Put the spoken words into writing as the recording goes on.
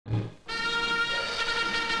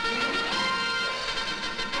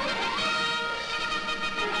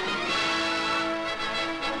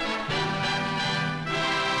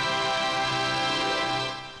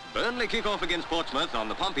Burnley kick off against Portsmouth on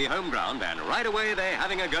the Pompey home ground, and right away they're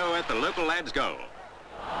having a go at the local lads' goal.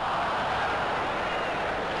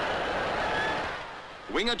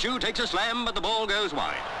 Winger Chu takes a slam, but the ball goes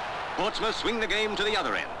wide. Portsmouth swing the game to the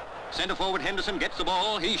other end. Centre forward Henderson gets the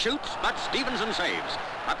ball, he shoots, but Stevenson saves.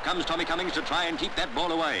 Up comes Tommy Cummings to try and keep that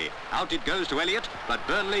ball away. Out it goes to Elliott, but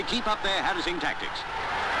Burnley keep up their harassing tactics.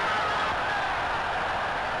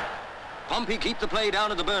 Pompey keep the play down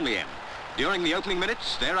at the Burnley end. During the opening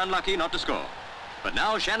minutes, they're unlucky not to score. But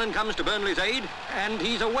now Shannon comes to Burnley's aid, and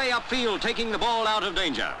he's away upfield, taking the ball out of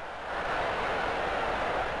danger.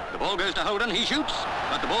 The ball goes to Holden, he shoots,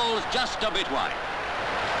 but the ball's just a bit wide.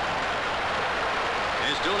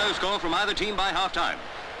 There's still no score from either team by half-time.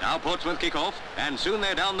 Now Portsmouth kick off, and soon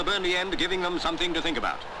they're down the Burnley end, giving them something to think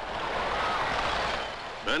about.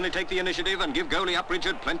 Burnley take the initiative and give goalie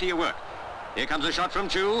Uprichard plenty of work. Here comes a shot from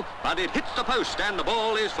Chu, but it hits the post, and the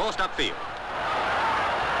ball is forced upfield.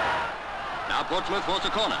 Now Portsmouth force a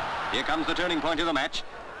corner. Here comes the turning point of the match.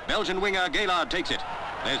 Belgian winger Gaillard takes it.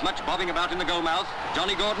 There's much bobbing about in the goal mouth.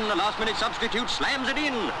 Johnny Gordon, a last-minute substitute, slams it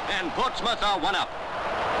in, and Portsmouth are one up.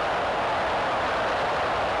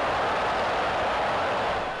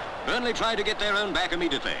 Burnley try to get their own back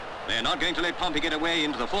immediately. They're not going to let Pompey get away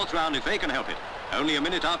into the fourth round if they can help it. Only a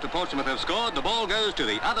minute after Portsmouth have scored, the ball goes to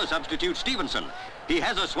the other substitute, Stevenson. He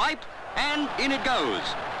has a swipe, and in it goes.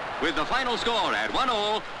 With the final score at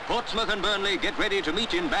 1-1, Portsmouth and Burnley get ready to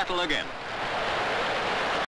meet in battle again.